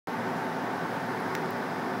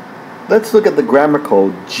Let's look at the grammar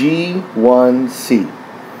code G1-c.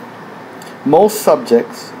 Most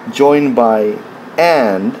subjects joined by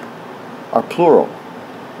and are plural.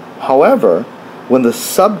 However, when the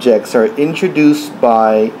subjects are introduced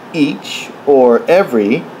by each or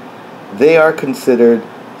every, they are considered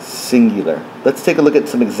singular. Let's take a look at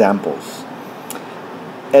some examples.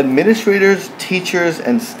 Administrators, teachers,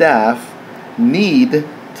 and staff need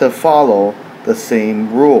to follow the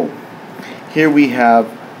same rule. Here we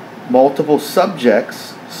have multiple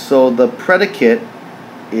subjects, so the predicate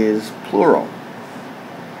is plural.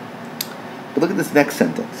 But look at this next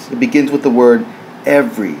sentence. It begins with the word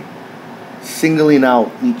every, singling out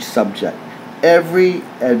each subject. Every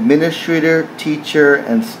administrator, teacher,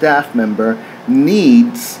 and staff member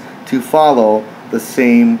needs to follow the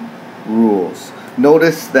same rules.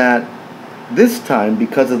 Notice that this time,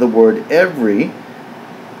 because of the word every,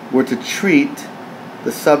 we're to treat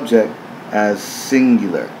the subject as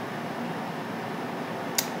singular.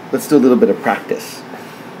 Let's do a little bit of practice.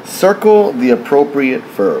 Circle the appropriate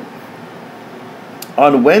verb.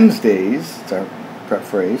 On Wednesdays, it's our prep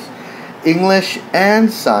phrase, English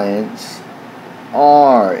and science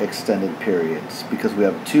are extended periods because we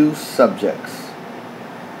have two subjects.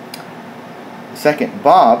 Second,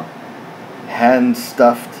 Bob, hand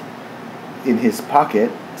stuffed in his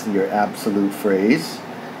pocket, it's your absolute phrase,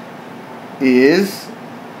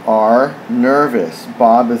 are nervous.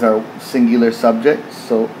 Bob is our singular subject,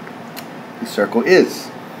 so the circle is.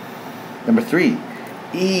 Number 3,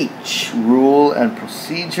 each rule and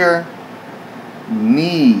procedure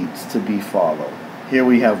needs to be followed. Here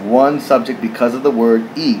we have one subject because of the word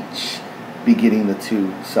each beginning the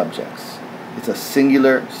two subjects. It's a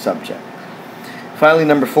singular subject. Finally,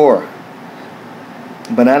 number 4,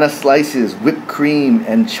 banana slices, whipped cream,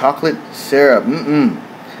 and chocolate syrup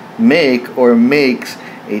make or makes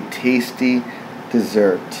a tasty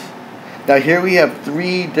dessert. Now here we have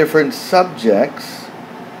 3 different subjects,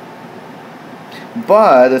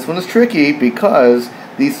 but this one is tricky because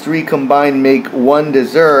these 3 combined make one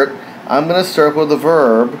dessert. I'm going to circle the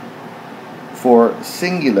verb for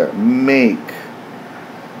singular, make,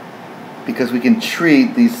 because we can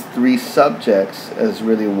treat these 3 subjects as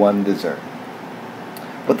really one dessert.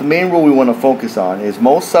 But the main rule we want to focus on is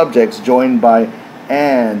most subjects joined by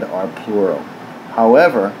and are plural.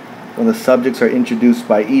 However, when the subjects are introduced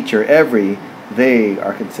by each or every, they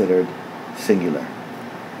are considered singular.